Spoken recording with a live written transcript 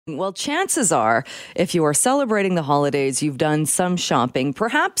Well, chances are, if you are celebrating the holidays, you've done some shopping,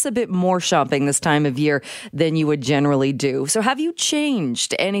 perhaps a bit more shopping this time of year than you would generally do. So have you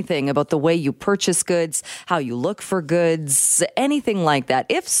changed anything about the way you purchase goods, how you look for goods, anything like that?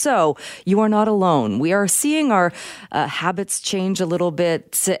 If so, you are not alone. We are seeing our habits change a little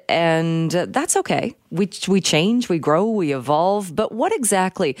bit, and that's okay. We change, we grow, we evolve. But what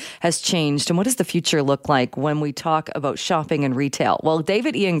exactly has changed, and what does the future look like when we talk about shopping and retail? Well,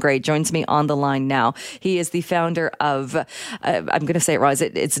 David Gray joins me on the line now. He is the founder of, I'm going to say it wrong,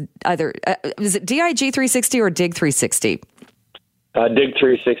 it's either, is it DIG 360 or DIG 360? DIG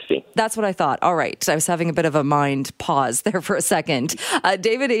 360. That's what I thought. All right. I was having a bit of a mind pause there for a second.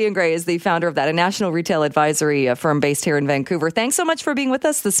 David Gray is the founder of that, a national retail advisory firm based here in Vancouver. Thanks so much for being with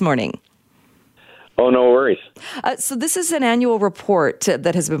us this morning. Oh, no worries. So this is an annual report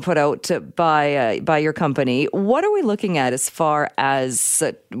that has been put out by your company. What are we looking at as far as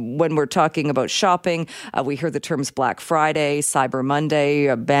when we're talking about shopping? We hear the terms Black Friday, Cyber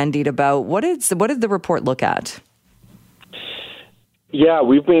Monday, bandied about. What did the report look at? Yeah,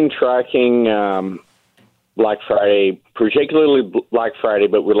 we've been tracking Black Friday, particularly Black Friday,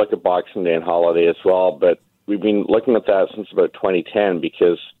 but we look at Boxing Day and holiday as well. But we've been looking at that since about 2010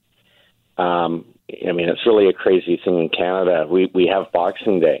 because it's really a crazy thing in Canada. We have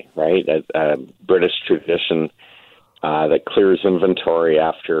Boxing Day, right? A British tradition that clears inventory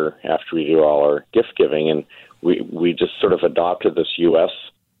after we do all our gift giving, and we just sort of adopted this U.S.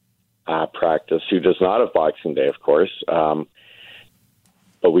 Practice. Who does not have Boxing Day, of course,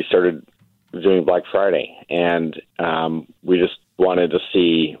 but we started doing Black Friday, and we just wanted to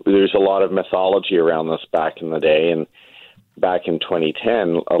see. There's a lot of mythology around this back in the day, and back in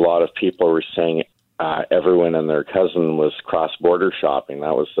 2010, a lot of people were saying everyone and their cousin was cross-border shopping.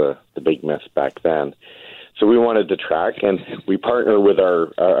 That was the big myth back then. So we wanted to track, and we partner with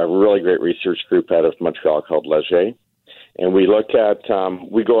a really great research group out of Montreal called Leger. And we look at,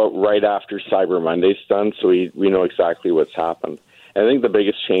 we go out right after Cyber Monday's done, so we know exactly what's happened. And I think the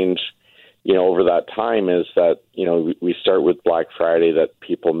biggest change, over that time is that, we start with Black Friday that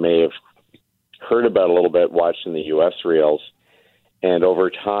people may have heard about a little bit watching the U.S. reels. And over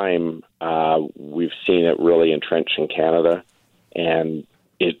time, we've seen it really entrench in Canada, and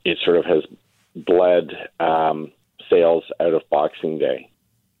it sort of has bled sales out of Boxing Day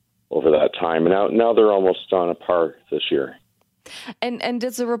over that time. And now they're almost on a par this year. And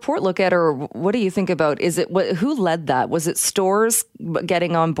does the report look at, or what do you think about, who led that? Was it stores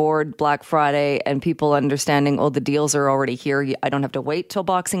getting on board Black Friday and people understanding, the deals are already here, I don't have to wait till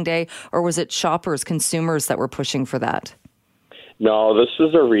Boxing Day? Or was it shoppers, consumers that were pushing for that? No, this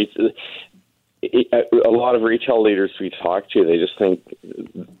is a lot of retail leaders we talk to, they just think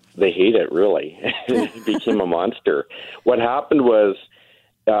they hate it, really. It became a monster. What happened was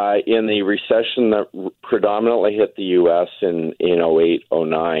in the recession that predominantly hit the U.S. in 08,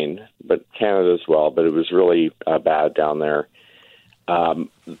 09, but Canada as well, but it was really bad down there.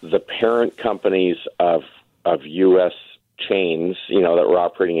 The parent companies of U.S. chains, that were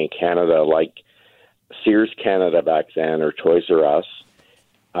operating in Canada, like Sears Canada back then, or Toys R Us,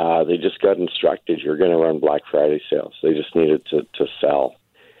 they just got instructed, you're going to run Black Friday sales. They just needed to sell.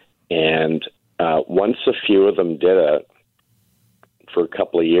 And once a few of them did it for a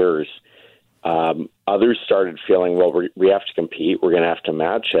couple of years, others started feeling, well, we have to compete, we're going to have to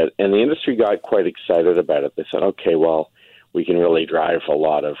match it. And the industry got quite excited about it. They said, okay, well, we can really drive a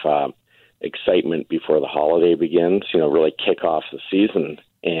lot of excitement before the holiday begins, really kick off the season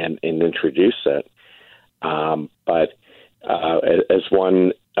and introduce it. But as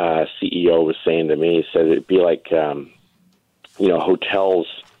one CEO was saying to me, he said it'd be like, hotels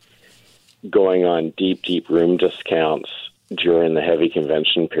going on deep room discounts during the heavy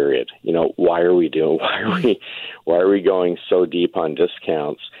convention period. Why are we going so deep on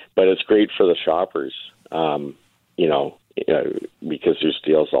discounts? But it's great for the shoppers, because there's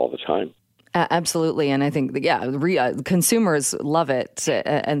deals all the time. Absolutely. And I think, consumers love it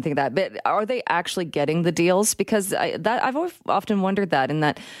and think that. But are they actually getting the deals? Because I've often wondered that, in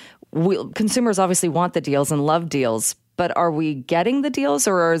that consumers obviously want the deals and love deals, but are we getting the deals,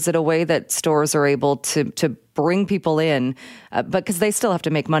 or is it a way that stores are able to bring people in, because they still have to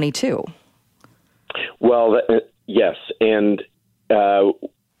make money too? Well, yes. And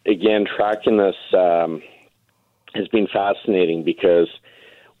again, tracking this has been fascinating because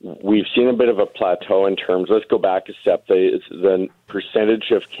we've seen a bit of a plateau in terms, let's go back a step, the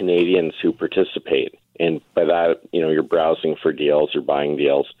percentage of Canadians who participate, and by that, you're browsing for deals or buying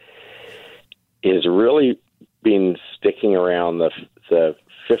deals, is really been sticking around the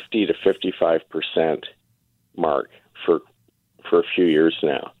 50 to 55% mark for for a few years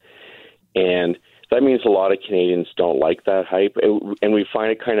now. And that means a lot of Canadians don't like that hype. And we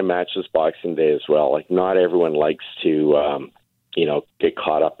find it kind of matches Boxing Day as well. Like, not everyone likes to, get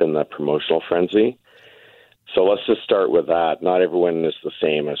caught up in the promotional frenzy. So let's just start with that. Not everyone is the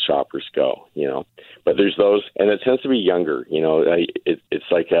same as shoppers go, but there's those, and it tends to be younger.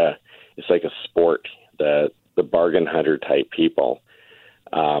 It's like a sport. The bargain hunter type people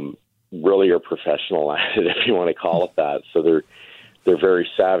really are professional at it, if you want to call it that. So they're very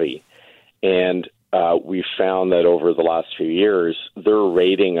savvy, and we've found that over the last few years, their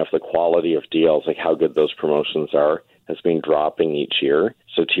rating of the quality of deals, like how good those promotions are, has been dropping each year.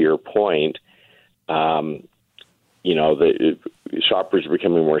 So to your point, the shoppers are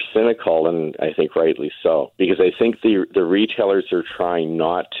becoming more cynical, and I think rightly so, because I think the retailers are trying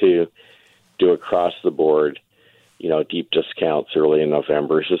not to do across the board, deep discounts early in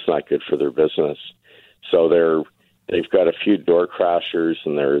November. It's just not good for their business. So they've got a few door crashers,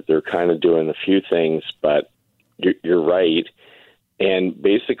 and they're kind of doing a few things, but you're right. And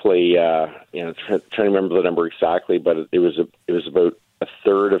basically, trying to remember the number exactly, but it was about a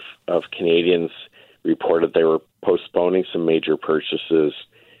third of Canadians reported they were postponing some major purchases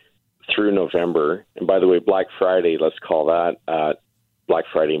through November. And by the way, Black Friday, let's call that Black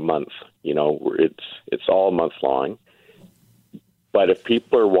Friday month. It's all month long. But if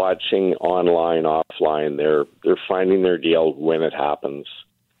people are watching online, offline, they're finding their deal when it happens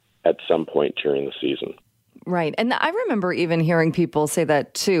at some point during the season. Right. And I remember even hearing people say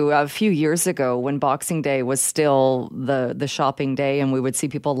that too a few years ago when Boxing Day was still the shopping day, and we would see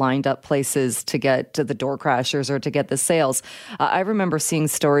people lined up places to get to the door crashers or to get the sales. I remember seeing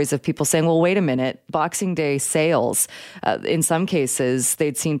stories of people saying, well, wait a minute, Boxing Day sales. In some cases,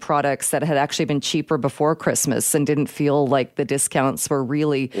 they'd seen products that had actually been cheaper before Christmas and didn't feel like the discounts were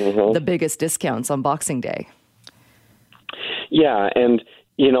really the biggest discounts on Boxing Day. Yeah. And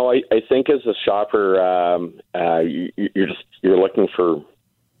I think as a shopper, you're looking for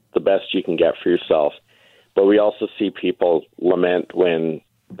the best you can get for yourself. But we also see people lament when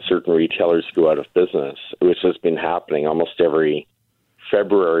certain retailers go out of business, which has been happening almost every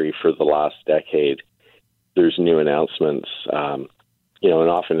February for the last decade. There's new announcements, and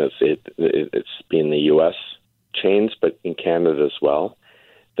often it's been the U.S. chains, but in Canada as well,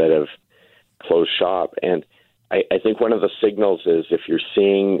 that have closed shop. And I think one of the signals is if you're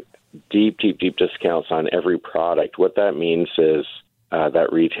seeing deep discounts on every product, what that means is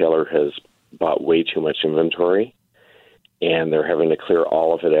that retailer has bought way too much inventory, and they're having to clear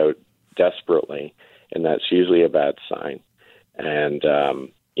all of it out desperately, and that's usually a bad sign. And,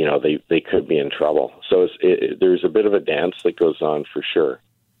 they could be in trouble. So there's a bit of a dance that goes on for sure.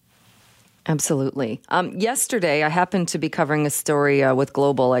 Absolutely. Yesterday, I happened to be covering a story with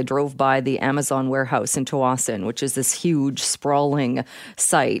Global. I drove by the Amazon warehouse in Tsawwassen, which is this huge, sprawling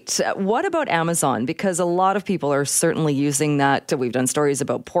site. What about Amazon? Because a lot of people are certainly using that. We've done stories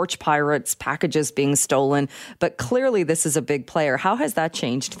about porch pirates, packages being stolen, but clearly this is a big player. How has that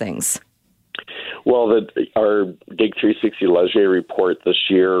changed things? Well, our Dig 360 Leger report this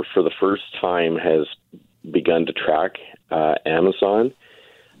year, for the first time, has begun to track Amazon.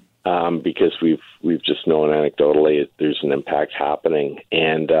 Because we've just known anecdotally there's an impact happening,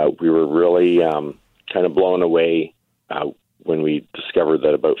 and we were really kind of blown away when we discovered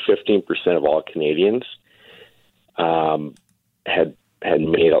that about 15% of all Canadians had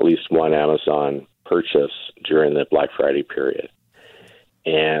made at least one Amazon purchase during the Black Friday period,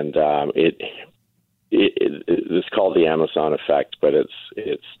 and it's called the Amazon effect, but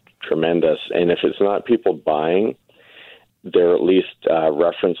it's tremendous. And if it's not people buying, they're at least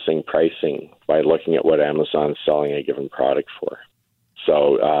referencing pricing by looking at what Amazon's selling a given product for.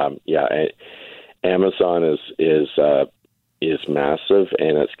 So, Amazon is massive,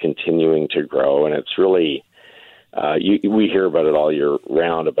 and it's continuing to grow, and it's really we hear about it all year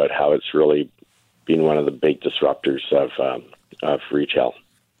round about how it's really been one of the big disruptors of retail.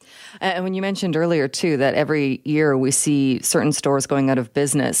 And when you mentioned earlier, too, that every year we see certain stores going out of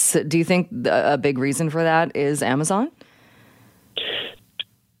business, do you think a big reason for that is Amazon?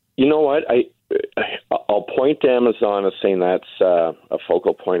 You know what? I'll point to Amazon as saying that's a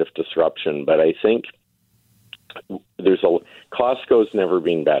focal point of disruption, but I think Costco's never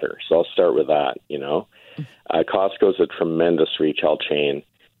been better. So I'll start with that. Costco's a tremendous retail chain,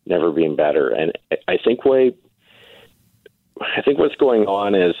 never been better. And I think what's going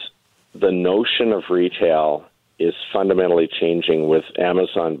on is the notion of retail is fundamentally changing, with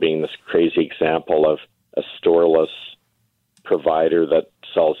Amazon being this crazy example of a storeless provider that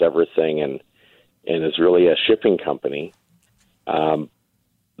sells everything and is really a shipping company. The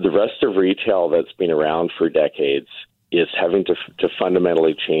rest of retail that's been around for decades is having to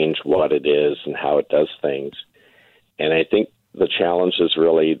fundamentally change what it is and how it does things. And I think the challenge is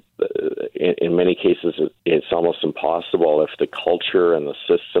really, in many cases, it's almost impossible if the culture and the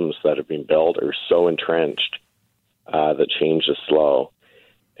systems that have been built are so entrenched that change is slow.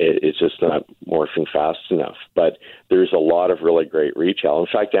 It's just not morphing fast enough. But there's a lot of really great retail. In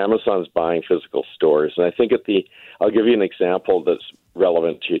fact, Amazon's buying physical stores. And I think I'll give you an example that's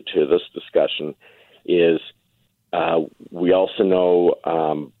relevant to this discussion, is we also know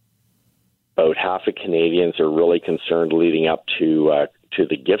about half of Canadians are really concerned leading up to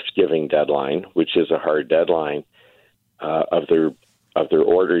the gift-giving deadline, which is a hard deadline, of their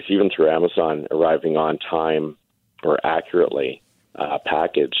orders, even through Amazon, arriving on time or accurately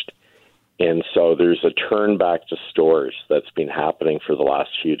packaged. And so there's a turn back to stores that's been happening for the last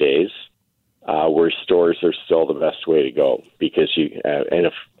few days, where stores are still the best way to go. Because and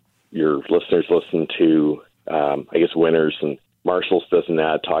if your listeners listen to, I guess, Winners and Marshalls does an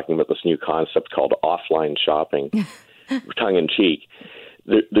ad talking about this new concept called offline shopping, tongue-in-cheek.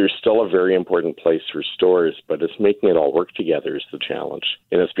 There's still a very important place for stores, but it's making it all work together is the challenge.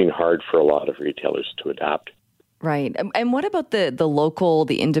 And it's been hard for a lot of retailers to adapt. Right. And what about the local,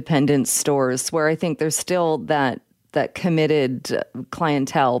 the independent stores, where I think there's still that committed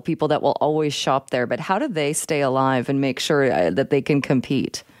clientele, people that will always shop there, but how do they stay alive and make sure that they can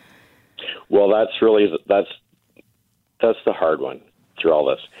compete? Well, that's the hard one through all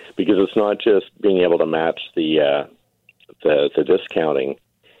this, because it's not just being able to match the discounting.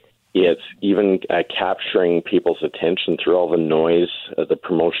 It's even capturing people's attention through all the noise, the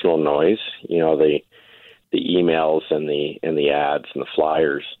promotional noise, the emails and the ads and the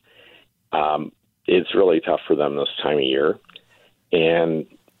flyers. It's really tough for them this time of year. And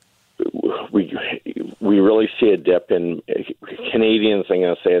we really see a dip in Canadians. I'm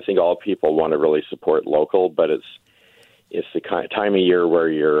going to say, I think all people want to really support local, but it's the kind of time of year where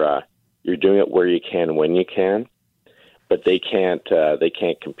you're doing it where you can, when you can, but they can't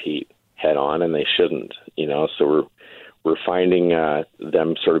compete head on, and they shouldn't, So we're finding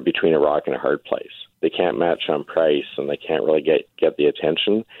them sort of between a rock and a hard place. They can't match on price, and they can't really get the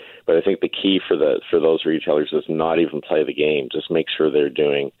attention. But I think the key for those retailers is not even play the game. Just make sure they're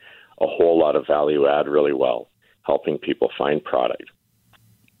doing a whole lot of value add really well, helping people find product.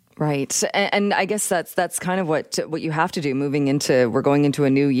 Right. And I guess that's kind of what you have to do we're going into a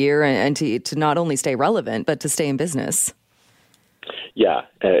new year, and to not only stay relevant, but to stay in business. Yeah.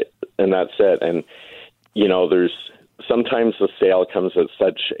 And that's it. And, there's sometimes the sale comes at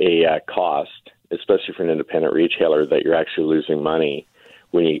such a cost, especially for an independent retailer, that you're actually losing money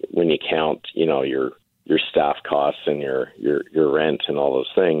when you count, your staff costs and your rent and all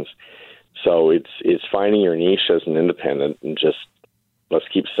those things. So it's finding your niche as an independent and just let's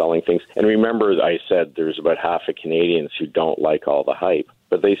keep selling things. And remember, I said there's about half of Canadians who don't like all the hype,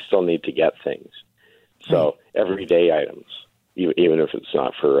 but they still need to get things. So everyday items, even if it's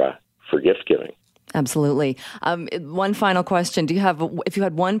not for gift giving. Absolutely. One final question. If you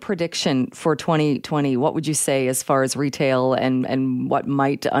had one prediction for 2020, what would you say as far as retail and what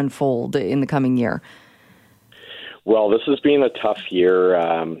might unfold in the coming year? Well, this has been a tough year.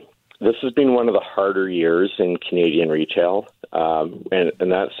 This has been one of the harder years in Canadian retail, and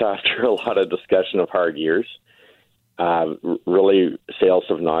that's after a lot of discussion of hard years. Really, sales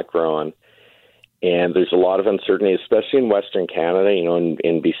have not grown, and there's a lot of uncertainty, especially in Western Canada.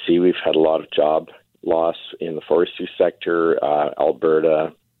 In BC, we've had a lot of job loss in the forestry sector.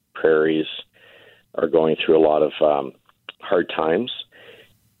 Alberta, prairies are going through a lot of hard times.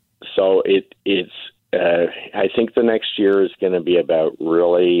 So it's. I think the next year is going to be about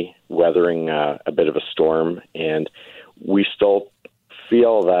really weathering a bit of a storm, and we still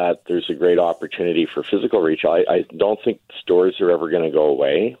feel that there's a great opportunity for physical retail. I don't think stores are ever going to go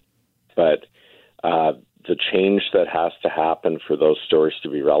away, but the change that has to happen for those stores to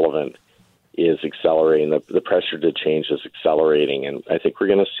be relevant is accelerating. The pressure to change is accelerating, and I think we're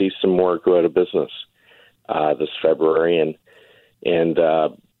going to see some more go out of business this February,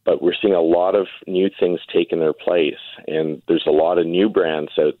 but we're seeing a lot of new things taking their place, and there's a lot of new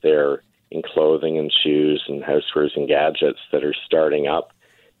brands out there in clothing and shoes and housewares and gadgets that are starting up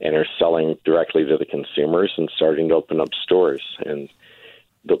and are selling directly to the consumers and starting to open up stores. And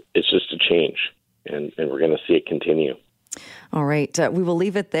it's just a change, and we're going to see it continue. All right. We will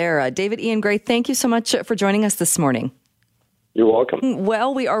leave it there. David Ian Gray, thank you so much for joining us this morning. You're welcome.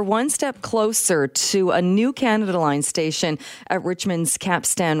 Well, we are one step closer to a new Canada Line station at Richmond's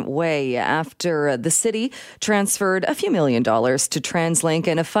Capstan Way after the city transferred a few $1 million to TransLink,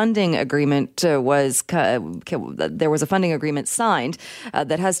 and a funding agreement there was a funding agreement signed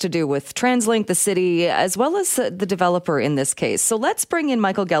that has to do with TransLink, the city, as well as the developer in this case. So let's bring in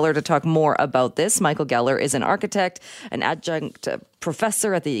Michael Geller to talk more about this. Michael Geller is an architect, an adjunct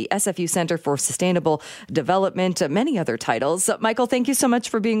professor at the SFU Centre for Sustainable Development, many other titles. Michael, thank you so much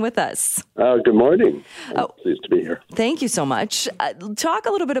for being with us. Good morning. I'm pleased to be here. Thank you so much. Talk a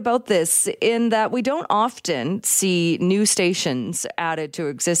little bit about this, in that we don't often see new stations added to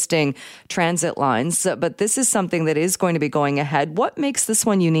existing transit lines, but this is something that is going to be going ahead. What makes this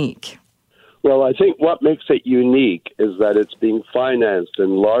one unique? Well, I think what makes it unique is that it's being financed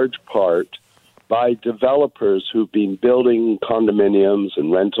in large part by developers who've been building condominiums and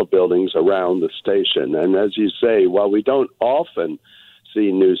rental buildings around the station. And as you say, while we don't often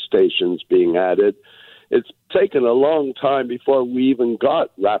see new stations being added, it's taken a long time before we even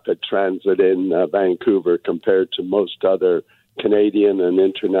got rapid transit in Vancouver compared to most other Canadian and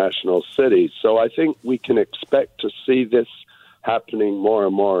international cities. So I think we can expect to see this happening more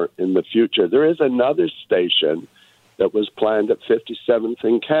and more in the future. There is another station that was planned at 57th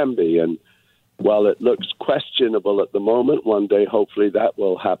and Cambie, and while it looks questionable at the moment, one day hopefully that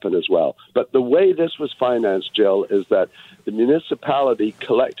will happen as well. But the way this was financed, Jill, is that the municipality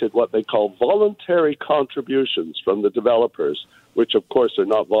collected what they call voluntary contributions from the developers, which of course are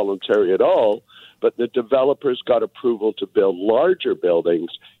not voluntary at all, but the developers got approval to build larger buildings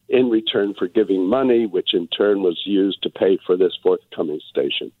in return for giving money, which in turn was used to pay for this forthcoming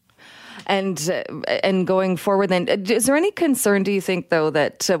station. And going forward, then, is there any concern, do you think, though,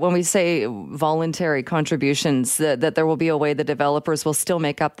 that when we say voluntary contributions, that there will be a way the developers will still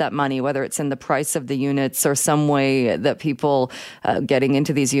make up that money, whether it's in the price of the units or some way that people getting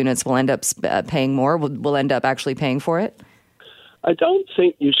into these units will end up paying more, will end up actually paying for it? I don't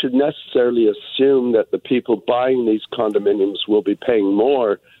think you should necessarily assume that the people buying these condominiums will be paying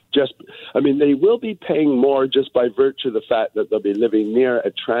more. They will be paying more just by virtue of the fact that they'll be living near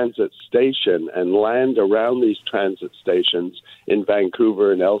a transit station, and land around these transit stations in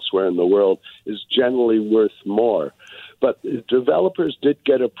Vancouver and elsewhere in the world is generally worth more. But developers did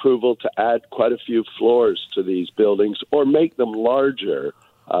get approval to add quite a few floors to these buildings or make them larger.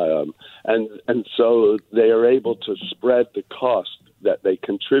 And so they are able to spread the cost that they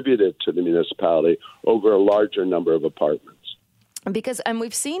contributed to the municipality over a larger number of apartments. And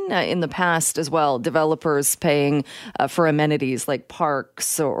we've seen in the past as well, developers paying for amenities like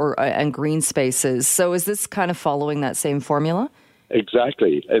parks and green spaces. So is this kind of following that same formula?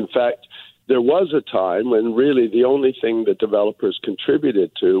 Exactly. In fact, there was a time when really the only thing that developers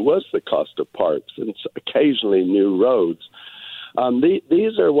contributed to was the cost of parks and occasionally new roads.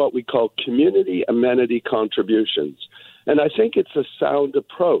 These are what we call community amenity contributions. And I think it's a sound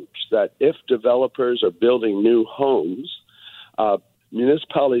approach that if developers are building new homes,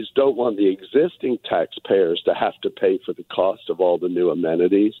 municipalities don't want the existing taxpayers to have to pay for the cost of all the new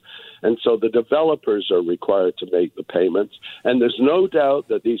amenities. And so the developers are required to make the payments. And there's no doubt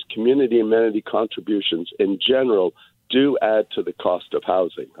that these community amenity contributions in general do add to the cost of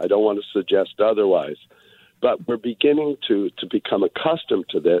housing. I don't want to suggest otherwise. But we're beginning to become accustomed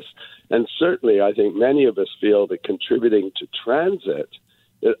to this. And certainly I think many of us feel that contributing to transit,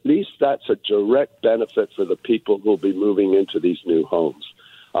 at least that's a direct benefit for the people who will be moving into these new homes.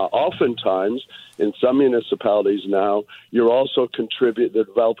 Oftentimes, in some municipalities now, you're also the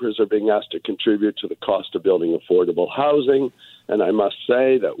developers are being asked to contribute to the cost of building affordable housing. And I must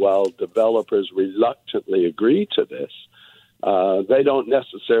say that while developers reluctantly agree to this, they don't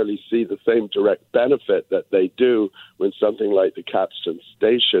necessarily see the same direct benefit that they do when something like the Capstan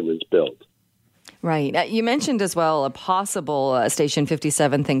station is built. Right. You mentioned as well a possible station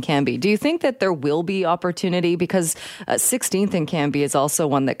 57th in Cambie. Do you think that there will be opportunity? Because 16th in Cambie is also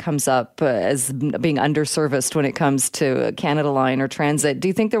one that comes up as being underserviced when it comes to Canada Line or transit. Do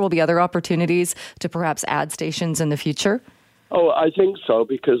you think there will be other opportunities to perhaps add stations in the future? Oh, I think so,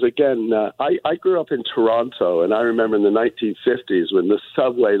 because, again, I grew up in Toronto, and I remember in the 1950s when the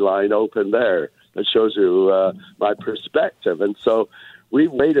subway line opened there. That shows you my perspective. And so we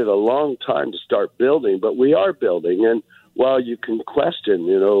waited a long time to start building, but we are building. And while you can question,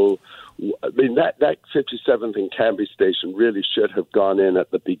 that 57th and Cambie station really should have gone in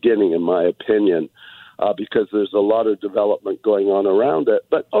at the beginning, in my opinion, because there's a lot of development going on around it.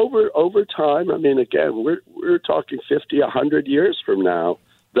 But over time, again, we're talking 50, 100 years from now,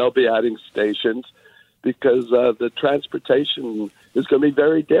 they'll be adding stations because the transportation is going to be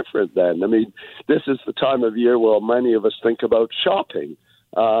very different then. I mean, this is the time of year where many of us think about shopping.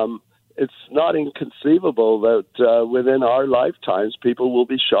 It's not inconceivable that within our lifetimes, people will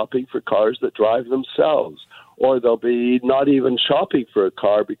be shopping for cars that drive themselves, or they'll be not even shopping for a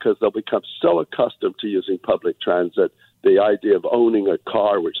car because they'll become so accustomed to using public transit, the idea of owning a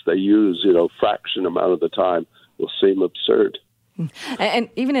car, which they use, fraction amount of the time, will seem absurd. And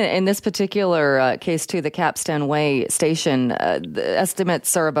even in this particular case, too, the Capstan Way station, the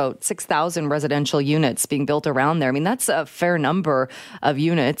estimates are about 6,000 residential units being built around there. I mean, that's a fair number of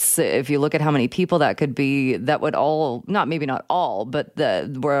units. If you look at how many people that could be, that would all, maybe not all, but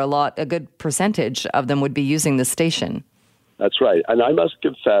where a good percentage of them would be using the station. That's right. And I must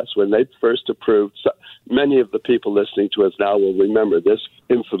confess, when they first approved, many of the people listening to us now will remember this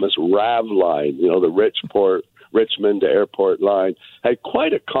infamous RAV line, the Richmond to Airport line, had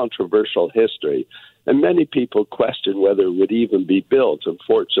quite a controversial history. And many people questioned whether it would even be built.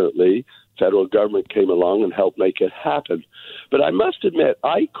 Unfortunately, federal government came along and helped make it happen. But I must admit,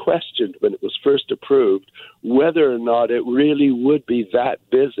 I questioned when it was first approved whether or not it really would be that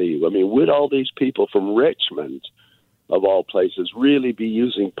busy. I mean, would all these people from Richmond, of all places, really be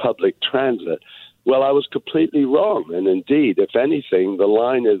using public transit? Well, I was completely wrong. And indeed, if anything, the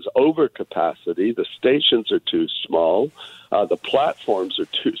line is over capacity. The stations are too small. The platforms are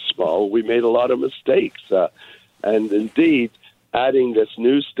too small. We made a lot of mistakes. And indeed, adding this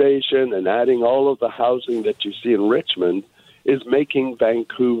new station and adding all of the housing that you see in Richmond is making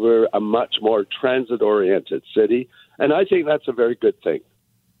Vancouver a much more transit-oriented city. And I think that's a very good thing.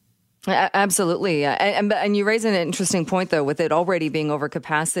 Absolutely. And you raise an interesting point, though, with it already being over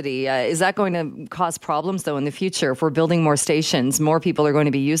capacity. Is that going to cause problems, though, in the future? If we're building more stations, more people are going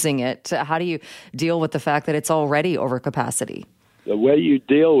to be using it. How do you deal with the fact that it's already over capacity? The way you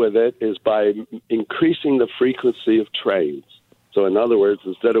deal with it is by increasing the frequency of trains. So in other words,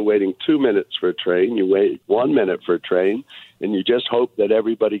 instead of waiting 2 minutes for a train, you wait 1 minute for a train, and you just hope that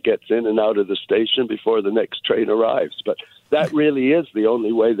everybody gets in and out of the station before the next train arrives. But that really is the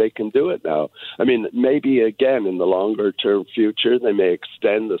only way they can do it now. I mean, maybe, again, in the longer-term future, they may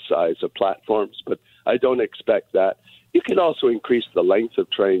extend the size of platforms, but I don't expect that. You can also increase the length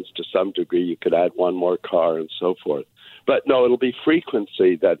of trains to some degree. You could add one more car and so forth. But no, it'll be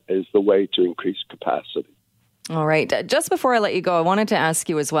frequency that is the way to increase capacity. All right. Just before I let you go, I wanted to ask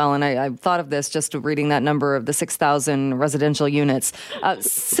you as well, and I thought of this just reading that number of the 6,000 residential units.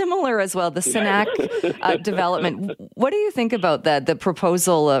 Similar as well, the Synack development. What do you think about that, the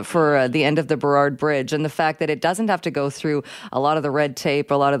proposal for the end of the Burrard Bridge and the fact that it doesn't have to go through a lot of the red tape,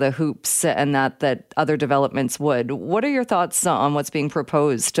 a lot of the hoops, and that other developments would? What are your thoughts on what's being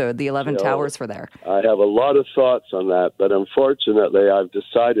proposed to the 11 towers for there? I have a lot of thoughts on that, but unfortunately I've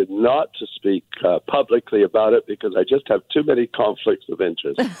decided not to speak publicly about it because I just have too many conflicts of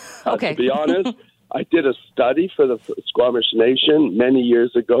interest. Okay. To be honest, I did a study for the Squamish Nation many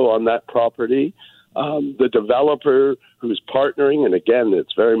years ago on that property. The developer who's partnering, and again,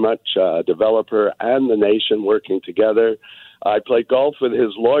 it's very much developer and the nation working together. I play golf with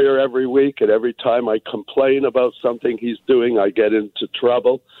his lawyer every week, and every time I complain about something he's doing, I get into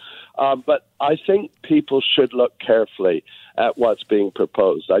trouble. But I think people should look carefully at what's being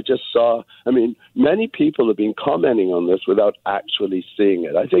proposed. I just saw, many people have been commenting on this without actually seeing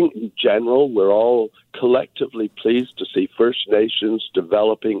it. I think in general, we're all collectively pleased to see First Nations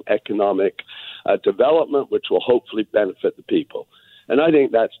developing economic development, which will hopefully benefit the people. And I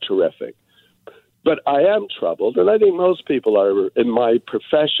think that's terrific. But I am troubled, and I think most people are in my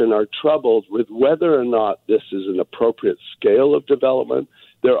profession are troubled with whether or not this is an appropriate scale of development.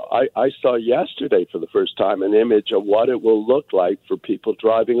 I saw yesterday for the first time an image of what it will look like for people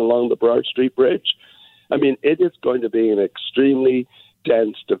driving along the Burrard Street Bridge. It is going to be an extremely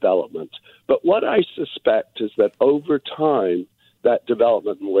dense development. But what I suspect is that over time, that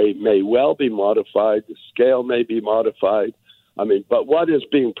development may well be modified, the scale may be modified. But what is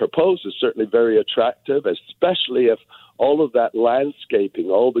being proposed is certainly very attractive, especially if all of that landscaping,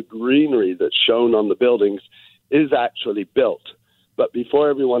 all the greenery that's shown on the buildings is actually built. But before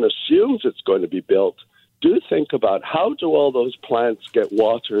everyone assumes it's going to be built, do think about how do all those plants get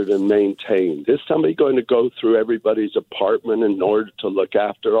watered and maintained? Is somebody going to go through everybody's apartment in order to look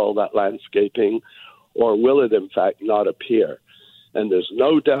after all that landscaping? Or will it, in fact, not appear? And there's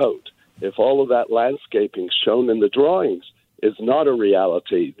no doubt if all of that landscaping shown in the drawings is not a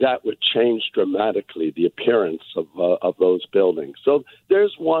reality, that would change dramatically the appearance of those buildings. So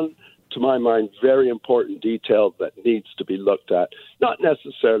there's one, to my mind, very important detail that needs to be looked at, not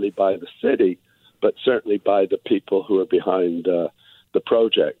necessarily by the city, but certainly by the people who are behind the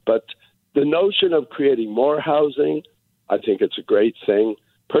project. But the notion of creating more housing, I think it's a great thing.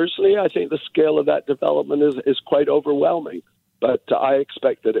 Personally, I think the scale of that development is quite overwhelming, but I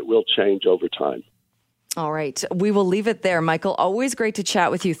expect that it will change over time. All right. We will leave it there. Michael, always great to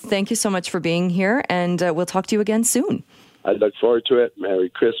chat with you. Thank you so much for being here, and we'll talk to you again soon. I look forward to it. Merry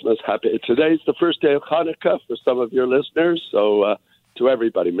Christmas. Today's the first day of Hanukkah for some of your listeners, so to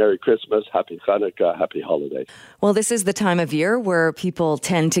everybody, Merry Christmas, Happy Hanukkah, Happy Holidays. Well, this is the time of year where people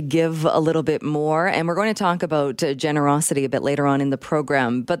tend to give a little bit more, and we're going to talk about generosity a bit later on in the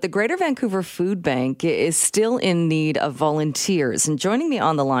program. But the Greater Vancouver Food Bank is still in need of volunteers. And joining me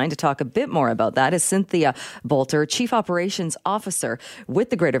on the line to talk a bit more about that is Cynthia Boulter, Chief Operations Officer with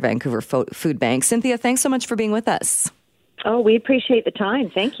the Greater Vancouver Food Bank. Cynthia, thanks so much for being with us. Oh, we appreciate the time.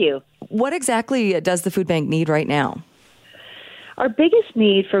 Thank you. What exactly does the food bank need right now? Our biggest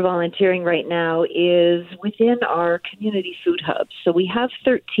need for volunteering right now is within our community food hubs. So we have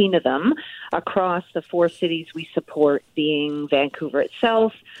 13 of them across the 4 cities we support, being Vancouver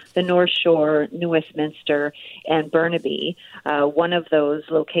itself, the North Shore, New Westminster, and Burnaby. One of those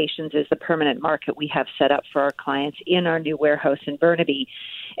locations is the permanent market we have set up for our clients in our new warehouse in Burnaby.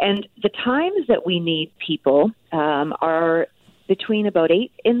 And the times that we need people are between about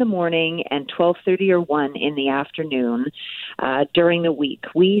 8 in the morning and 12:30 or 1 in the afternoon during the week.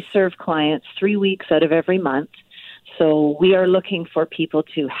 We serve clients 3 weeks out of every month, so we are looking for people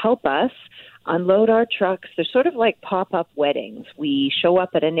to help us unload our trucks. They're sort of like pop-up weddings. We show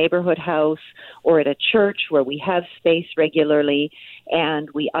up at a neighborhood house or at a church where we have space regularly, and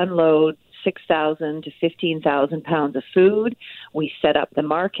we unload 6,000 to 15,000 pounds of food. We set up the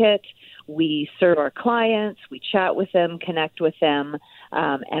market. We serve our clients, we chat with them, connect with them,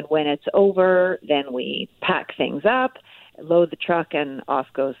 and when it's over, then we pack things up, load the truck, and off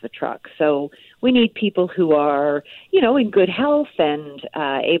goes the truck. So we need people who are, in good health and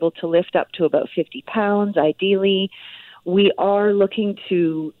able to lift up to about 50 pounds, ideally. We are looking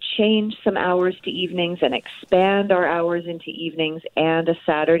to change some hours to evenings and expand our hours into evenings and a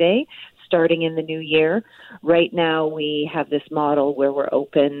Saturday, starting in the new year. Right now, we have this model where we're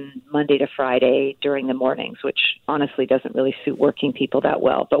open Monday to Friday during the mornings, which honestly doesn't really suit working people that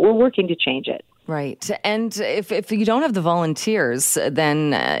well, but we're working to change it. Right. And if you don't have the volunteers,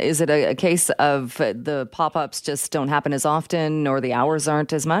 then is it a case of the pop-ups just don't happen as often or the hours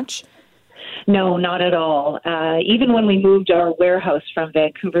aren't as much? No, not at all. Even when we moved our warehouse from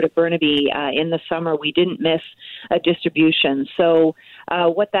Vancouver to Burnaby in the summer, we didn't miss a distribution. So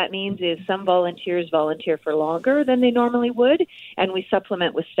what that means is some volunteers volunteer for longer than they normally would, and we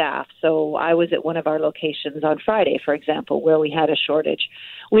supplement with staff. So I was at one of our locations on Friday, for example, where we had a shortage.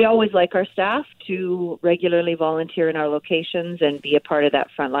 We always like our staff to regularly volunteer in our locations and be a part of that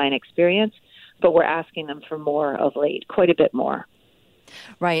frontline experience, but we're asking them for more of late, quite a bit more.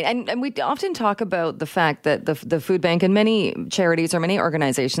 Right. And we often talk about the fact that the food bank and many charities or many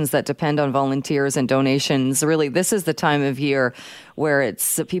organizations that depend on volunteers and donations, really, this is the time of year where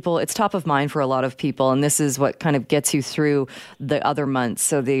it's top of mind for a lot of people. And this is what kind of gets you through the other months.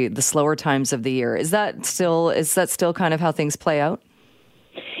 So the slower times of the year. Is that still kind of how things play out?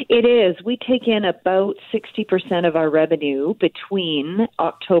 It is. We take in about 60% of our revenue between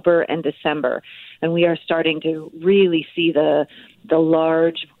October and December, and we are starting to really see the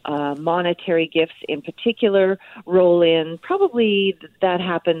large monetary gifts in particular roll in. Probably that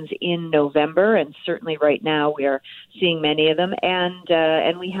happens in November, and certainly right now we are seeing many of them.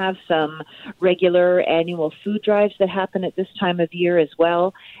 And we have some regular annual food drives that happen at this time of year as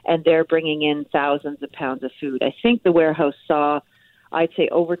well, and they're bringing in thousands of pounds of food. I think the warehouse saw, I'd say,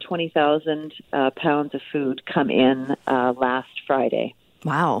 over 20,000 pounds of food come in last Friday.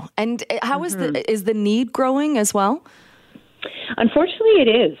 Wow. And how is the need growing as well? Unfortunately, it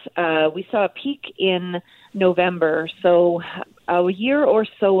is. We saw a peak in November. So a year or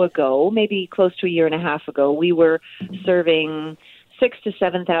so ago, maybe close to a year and a half ago, we were serving 6,000 to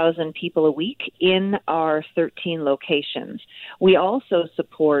 7,000 people a week in our 13 locations. We also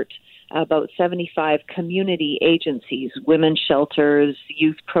support about 75 community agencies, women's shelters,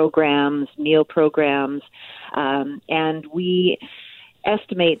 youth programs, meal programs, and we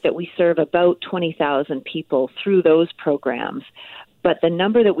estimate that we serve about 20,000 people through those programs. But the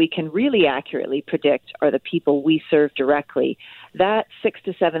number that we can really accurately predict are the people we serve directly. That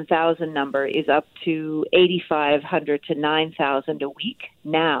 6,000 to 7,000 number is up to 8,500 to 9,000 a week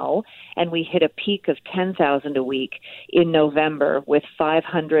now, and we hit a peak of 10,000 a week in November with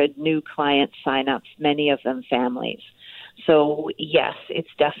 500 new client signups, many of them families. So yes, it's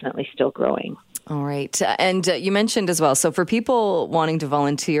definitely still growing. All right. And you mentioned as well, so for people wanting to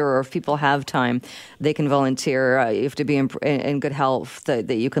volunteer, or if people have time, they can volunteer. You have to be in good health,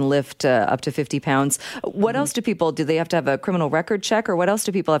 that you can lift up to 50 pounds. What else do they have to have a criminal record check, or what else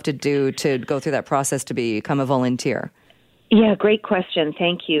do people have to do to go through that process to become a volunteer? Yeah, great question.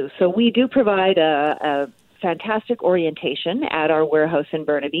 Thank you. So we do provide a fantastic orientation at our warehouse in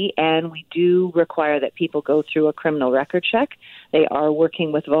Burnaby, and we do require that people go through a criminal record check. They are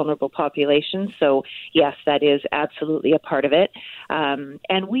working with vulnerable populations, so yes, that is absolutely a part of it.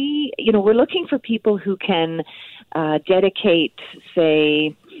 And we're looking for people who can dedicate,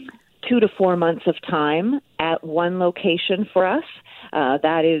 say, 2 to 4 months of time at one location for us.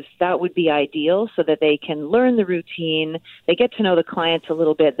 That would be ideal, so that they can learn the routine. They get to know the clients a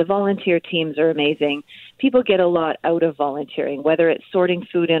little bit. The volunteer teams are amazing. People get a lot out of volunteering, whether it's sorting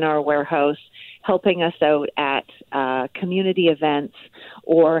food in our warehouse, helping us out at community events,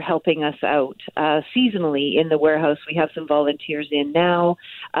 or helping us out seasonally in the warehouse. We have some volunteers in now,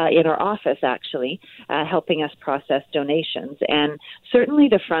 in our office actually, helping us process donations. And certainly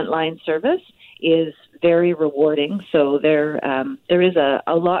the frontline service is very rewarding. So there is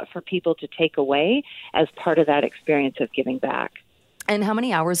a lot for people to take away as part of that experience of giving back. And how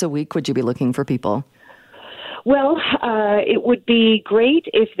many hours a week would you be looking for people? Well, it would be great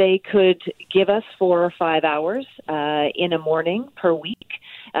if they could give us 4 or 5 hours in a morning per week.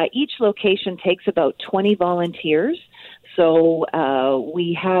 Each location takes about 20 volunteers. So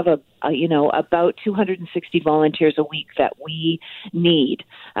we have about 260 volunteers a week that we need.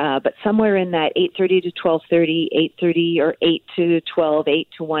 But somewhere in that 8:30 to 12:30, 8:30 or 8 to 12, 8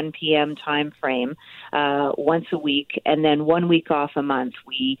 to 1 p.m. time frame once a week, and then 1 week off a month.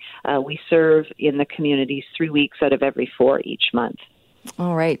 We serve in the communities 3 weeks out of every 4 each month.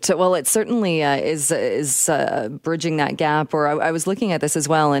 All right. Well, it certainly is bridging that gap. Or I was looking at this as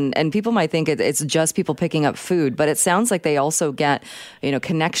well, and people might think it's just people picking up food, but it sounds like they also get,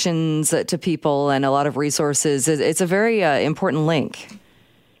 connections to people and a lot of resources. It's a very important link.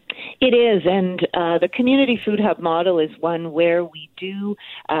 It is, and the Community Food Hub model is one where we do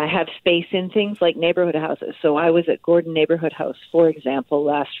have space in things like neighborhood houses. So I was at Gordon Neighborhood House, for example,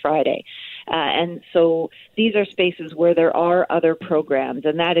 last Friday. And so these are spaces where there are other programs,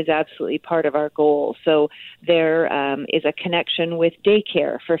 and that is absolutely part of our goal. So there is a connection with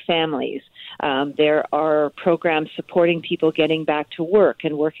daycare for families. There are programs supporting people getting back to work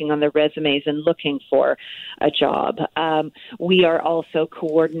and working on their resumes and looking for a job. We are also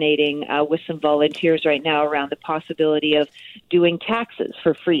coordinating with some volunteers right now around the possibility of doing taxes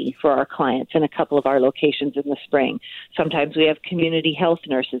for free for our clients in a couple of our locations in the spring. Sometimes we have community health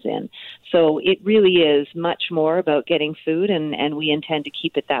nurses in. So it really is much more about getting food, and we intend to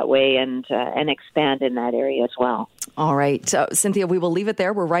keep it that way and expand in that area as well. All right. Cynthia, we will leave it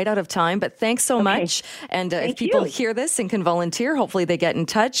there. We're right out of time, but thanks so much. And if people hear this and can volunteer, hopefully they get in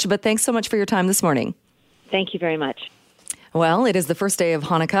touch. But thanks so much for your time this morning. Thank you very much. Well, it is the first day of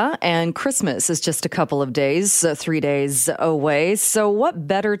Hanukkah, and Christmas is just a couple of days, 3 days away. So what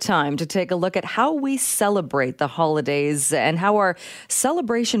better time to take a look at how we celebrate the holidays and how our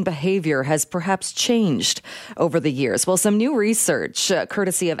celebration behavior has perhaps changed over the years? Well, some new research,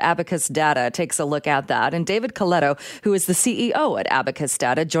 courtesy of Abacus Data, takes a look at that. And David Coletto, who is the CEO at Abacus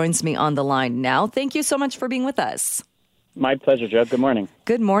Data, joins me on the line now. Thank you so much for being with us. My pleasure, Joe. Good morning.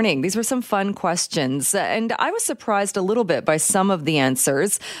 Good morning. These were some fun questions, and I was surprised a little bit by some of the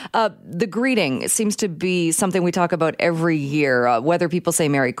answers. The greeting seems to be something we talk about every year, whether people say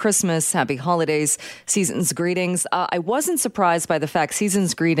Merry Christmas, Happy Holidays, Season's Greetings. I wasn't surprised by the fact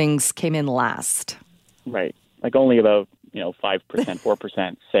Season's Greetings came in last. Right. Like only about 5%,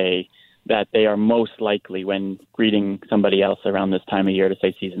 4% say that they are most likely when greeting somebody else around this time of year to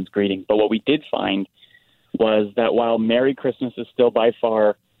say Season's Greeting. But what we did find was that while Merry Christmas is still by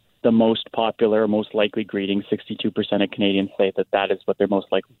far the most popular, most likely greeting, 62% of Canadians say that is what they're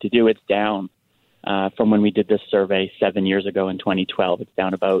most likely to do. It's down from when we did this survey 7 years ago in 2012. It's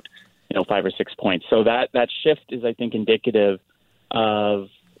down about 5 or 6 points. So that shift is, I think, indicative of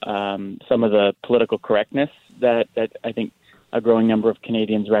some of the political correctness that I think a growing number of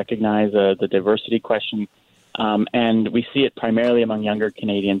Canadians recognize, the diversity question. And we see it primarily among younger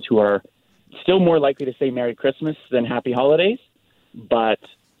Canadians who are still more likely to say Merry Christmas than Happy Holidays, but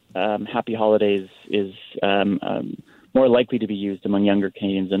Happy Holidays is more likely to be used among younger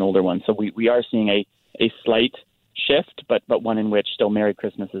Canadians than older ones. So we are seeing a slight shift, but one in which still Merry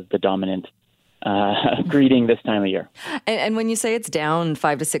Christmas is the dominant greeting this time of year. And when you say it's down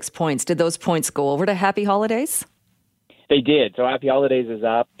 5 to 6 points, did those points go over to Happy Holidays? They did. So Happy Holidays is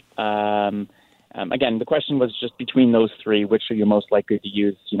up. again, the question was just between those three, which are you most likely to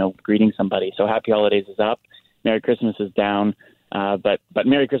use, greeting somebody. So Happy Holidays is up, Merry Christmas is down, but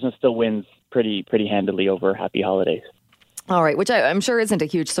Merry Christmas still wins pretty handily over Happy Holidays. All right, which I'm sure isn't a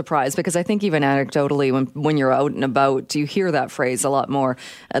huge surprise, because I think even anecdotally, when you're out and about, you hear that phrase a lot more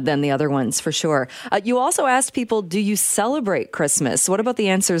than the other ones, for sure. You also asked people, do you celebrate Christmas? What about the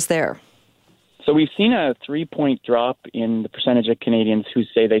answers there? So we've seen a 3-point drop in the percentage of Canadians who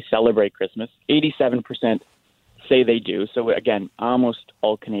say they celebrate Christmas. 87% say they do. So again, almost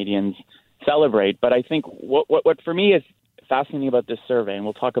all Canadians celebrate. But I think what for me is fascinating about this survey, and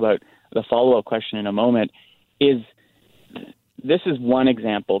we'll talk about the follow-up question in a moment, is this is one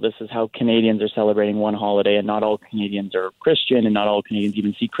example. This is how Canadians are celebrating one holiday, and not all Canadians are Christian, and not all Canadians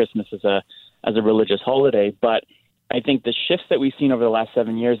even see Christmas as a religious holiday. But I think the shifts that we've seen over the last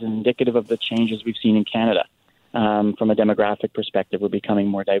 7 years is indicative of the changes we've seen in Canada. From a demographic perspective, we're becoming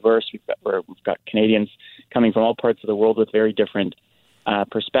more diverse. We've got Canadians coming from all parts of the world with very different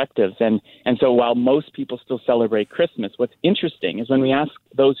perspectives. And so while most people still celebrate Christmas, what's interesting is when we ask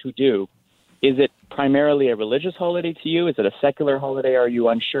those who do, is it primarily a religious holiday to you? Is it a secular holiday? Are you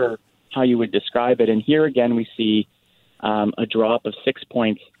unsure how you would describe it? And here again, we see a drop of 6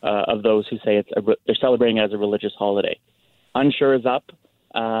 points of those who say they're celebrating it as a religious holiday. Unsure is up.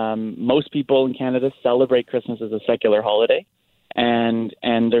 Most people in Canada celebrate Christmas as a secular holiday, and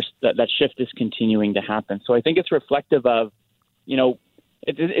there's that shift is continuing to happen. So I think it's reflective of,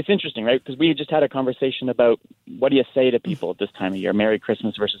 it's interesting, right? Because we just had a conversation about what do you say to people at this time of year, Merry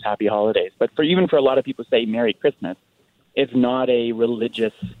Christmas versus Happy Holidays. But even for a lot of people who say Merry Christmas, it's not a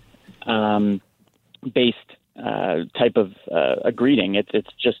religious based type of a greeting.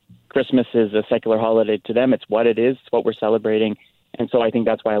 It's just Christmas is a secular holiday to them. It's what it is. It's what we're celebrating. And so I think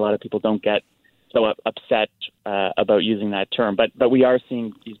that's why a lot of people don't get so upset about using that term. But we are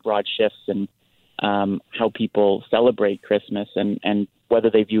seeing these broad shifts in how people celebrate Christmas and whether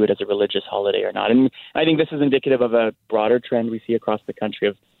they view it as a religious holiday or not. And I think this is indicative of a broader trend we see across the country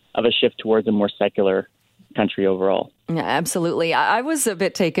of a shift towards a more secular country overall. Yeah, absolutely. I was a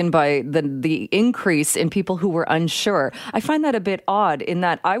bit taken by the increase in people who were unsure. I find that a bit odd, in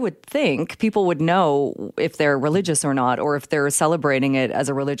that I would think people would know if they're religious or not, or if they're celebrating it as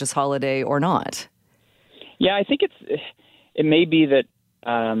a religious holiday or not. Yeah, I think it may be that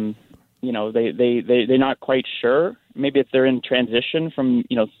they're not quite sure. Maybe if they're in transition from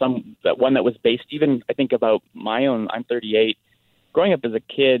one that was based, even I think about my own. I'm 38. Growing up as a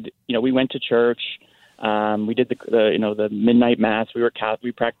kid, we went to church. We did the midnight mass. We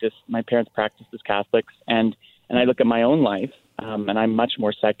practiced. My parents practiced as Catholics, and I look at my own life, and I'm much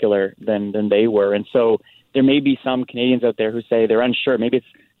more secular than they were. And so there may be some Canadians out there who say they're unsure. Maybe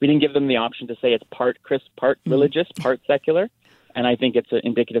we didn't give them the option to say it's part religious, part secular. And I think it's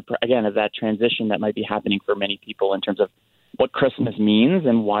indicative, again, of that transition that might be happening for many people in terms of what Christmas means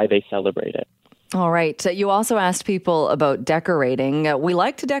and why they celebrate it. All right. You also asked people about decorating. We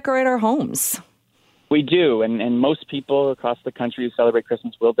like to decorate our homes. We do, and most people across the country who celebrate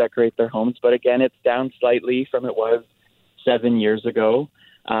Christmas will decorate their homes. But again, it's down slightly from it was 7 years ago.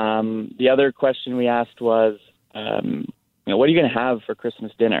 The other question we asked was, what are you going to have for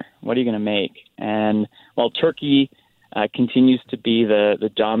Christmas dinner? What are you going to make? And while turkey continues to be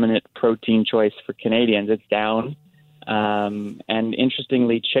the dominant protein choice for Canadians, it's down. And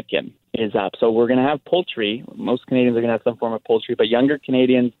interestingly, chicken is up. So we're going to have poultry. Most Canadians are going to have some form of poultry, but younger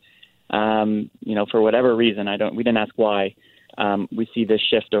Canadians, for whatever reason, we didn't ask why, we see this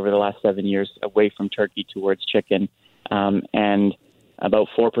shift over the last 7 years away from turkey towards chicken. And about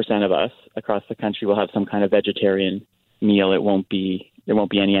 4% of us across the country will have some kind of vegetarian meal. There won't be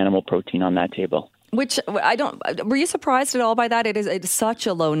any animal protein on that table. Which were you surprised at all by that? It's such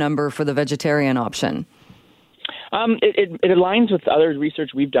a low number for the vegetarian option. It aligns with other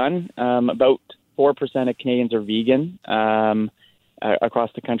research we've done. About 4% of Canadians are vegan. Across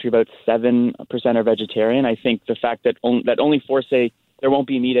the country, about 7% are vegetarian. I think the fact that only 4 say there won't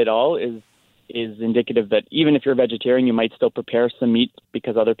be meat at all is indicative that even if you're a vegetarian, you might still prepare some meat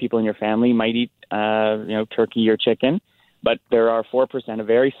because other people in your family might eat, turkey or chicken. But there are 4%, a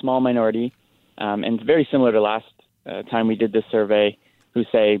very small minority, and very similar to last time we did this survey, who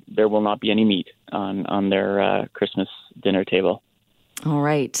say there will not be any meat on their Christmas dinner table. All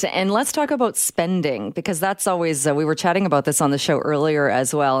right. And let's talk about spending, because that's always, we were chatting about this on the show earlier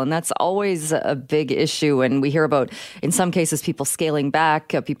as well, and that's always a big issue. And we hear about, in some cases, people scaling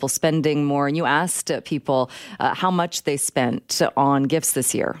back, people spending more. And you asked people how much they spent on gifts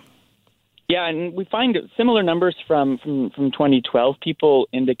this year. Yeah, and we find similar numbers from 2012. People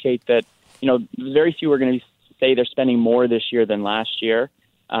indicate that, very few are going to say they're spending more this year than last year.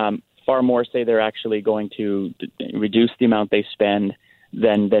 far more say they're actually going to reduce the amount they spend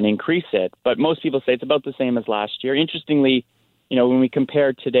than increase it. But most people say it's about the same as last year. Interestingly, when we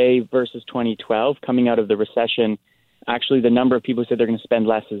compare today versus 2012, coming out of the recession, actually the number of people who said they're going to spend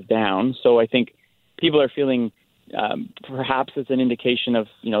less is down. So I think people are feeling perhaps it's an indication of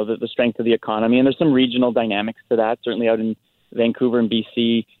the strength of the economy. And there's some regional dynamics to that. Certainly out in Vancouver and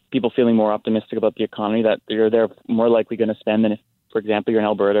BC, people feeling more optimistic about the economy, that they're more likely going to spend than if, for example, you're in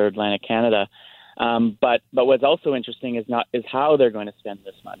Alberta or Atlantic Canada. But what's also interesting is how they're going to spend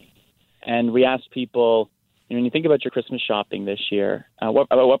this money. And we asked people, when you think about your Christmas shopping this year,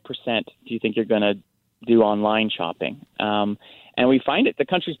 what percent do you think you're going to do online shopping? And we find the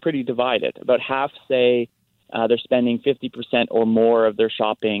country's pretty divided. About half say they're spending 50% or more of their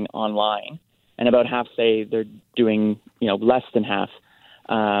shopping online, and about half say they're doing less than half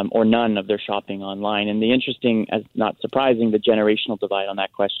or none of their shopping online. And the interesting, as not surprising, the generational divide on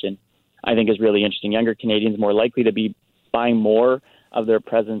that question, I think, is really interesting. Younger Canadians more likely to be buying more of their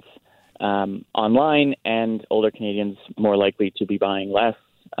presents online, and older Canadians more likely to be buying less,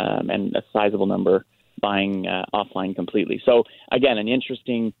 and a sizable number buying offline completely. So again, an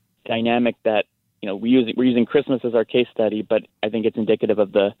interesting dynamic that we're using Christmas as our case study, but I think it's indicative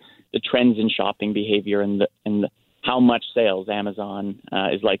of the trends in shopping behavior and how much sales Amazon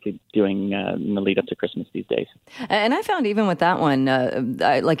is likely doing in the lead up to Christmas these days. And I found even with that one,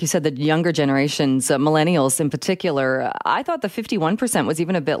 like you said, the younger generations, millennials in particular, I thought the 51% was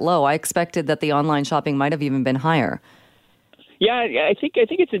even a bit low. I expected that the online shopping might have even been higher. Yeah, I think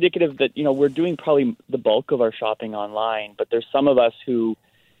it's indicative that we're doing probably the bulk of our shopping online, but there's some of us who,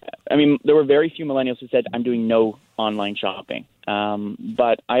 there were very few millennials who said, I'm doing no online shopping.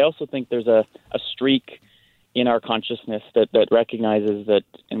 But I also think there's a streak in our consciousness that recognizes that,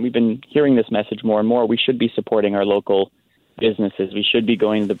 and we've been hearing this message more and more, we should be supporting our local businesses. We should be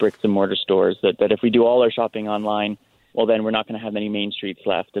going to the bricks and mortar stores, that if we do all our shopping online, well, then we're not going to have many main streets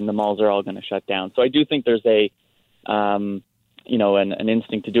left and the malls are all going to shut down. So I do think there's an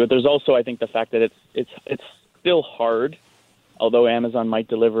instinct to do it. There's also, I think, the fact that it's still hard, although Amazon might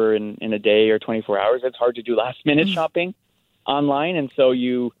deliver in a day or 24 hours, it's hard to do last minute shopping online. And so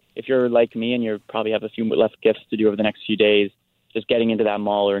if you're like me and you probably have a few left gifts to do over the next few days, just getting into that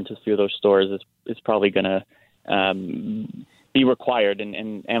mall or into a few of those stores is probably going to be required.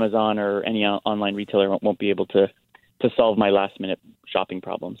 And Amazon or any online retailer won't be able to solve my last-minute shopping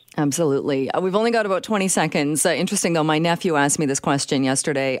problems. Absolutely. We've only got about 20 seconds. Interesting, though, my nephew asked me this question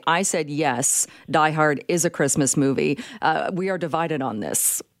yesterday. I said, yes, Die Hard is a Christmas movie. We are divided on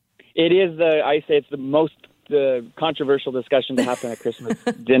this. It is I say it's the controversial discussion to happen at Christmas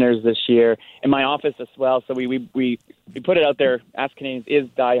dinners this year. In my office as well, so we put it out there, ask Canadians, is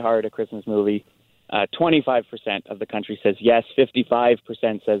Die Hard a Christmas movie? 25% of the country says yes, 55%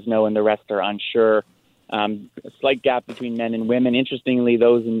 says no, and the rest are unsure. A slight gap between men and women. Interestingly,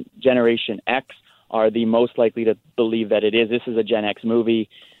 those in Generation X are the most likely to believe that it is. This is a Gen X movie,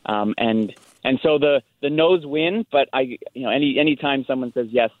 and so the no's win. But any time someone says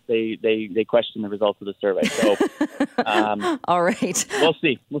yes, they question the results of the survey. So, all right, we'll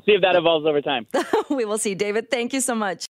see. We'll see if that evolves over time. We will see. David, thank you so much.